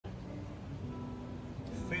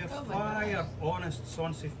fire, honest,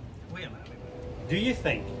 sonsive. Wait a minute. Do you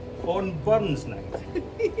think on Burns night,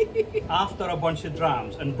 after a bunch of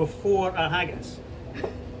drams and before a haggis,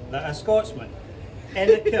 that a Scotsman in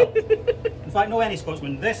a kilt, in fact, not any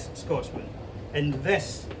Scotsman, this Scotsman in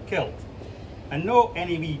this kilt, and not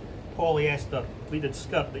any wee polyester pleated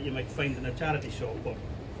skirt that you might find in a charity shop,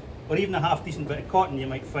 or even a half decent bit of cotton you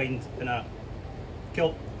might find in a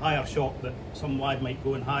kilt hire shop that some lad might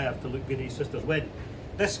go and hire to look good at his sister's wedding.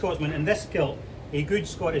 This Scotsman in this kilt, a good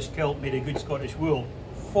Scottish kilt made of good Scottish wool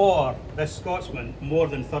for this Scotsman more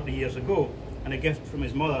than 30 years ago, and a gift from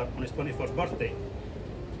his mother on his 21st birthday.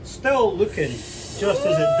 Still looking just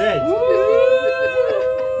as it did.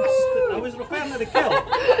 I was referring to the kilt,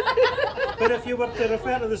 but if you were to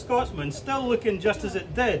refer to the Scotsman, still looking just as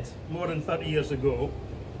it did more than 30 years ago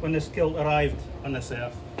when this kilt arrived on this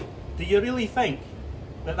earth, do you really think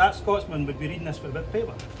that that Scotsman would be reading this with a bit of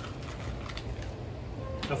paper?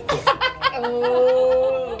 Of course.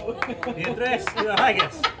 Oh! The address to the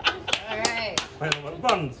haggis. Alright. While they were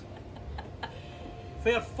burned.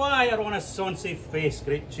 Fair fire on a sonsy face,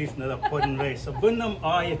 great chieftain of the pudding race. Aboon them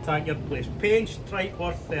aye you take your place, pinch, trite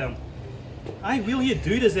or firm. Aye, will you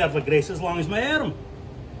do deserve a grace as long as my arm?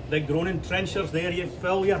 The groaning trenchers there you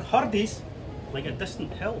fill your hurdies like a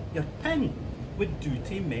distant hill. Your pin would do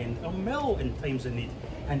to mend a mill in times of need,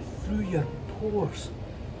 and through your pores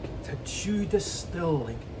to chew distill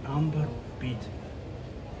like amber bead.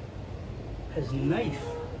 His knife,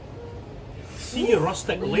 see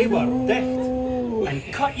rustic labour dicht,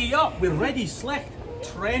 and cut ye up with ready slick,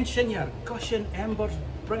 trenching your gushing embers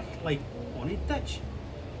brick like on a ditch.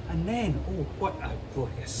 And then, oh what a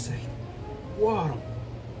glorious sight, warm,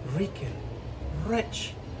 reeking,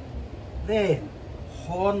 rich. Then,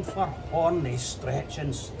 horn for horn they stretch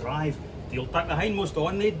and strive, they'll tuck the hindmost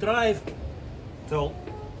on they drive, till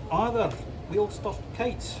other wheel stuffed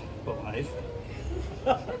kites alive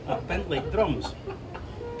are bent like drums.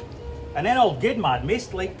 And then old Goodmad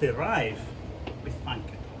maist like to rive with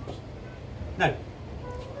thanking drums. Now,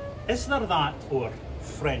 is there that or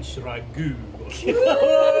French ragout or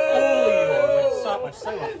olio with sap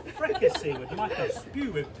sour fricassee with matter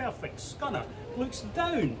spew with perfect scunner looks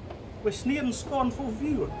down with sneer and scornful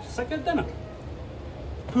view or sick of dinner?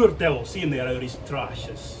 Poor devil, seeing there out his trash,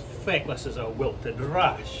 as feckless as a wilted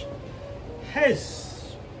rash.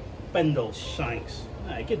 His spindle shanks,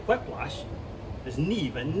 aye, good whiplash, his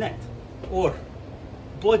knee and knit, or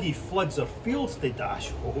bloody floods or fields they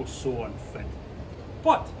dash, oh so unfit.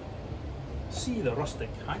 But see the rustic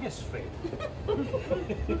haggis fed.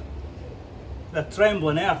 The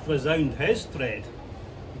trembling earth resound his tread.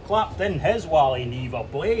 He clapped in his wally knee a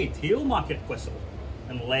blade, he'll mak it whistle,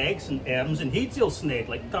 and legs and arms and heads he'll sned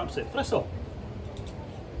like taps at thistle.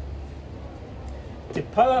 To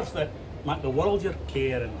powers that mak the world your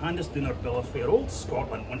care and hand us down our bill of fare, old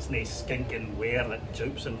Scotland wants nae skinking ware that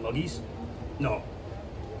jupes and luggies. No,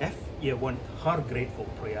 if ye want her grateful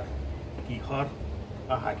prayer, gie her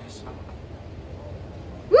a haggis.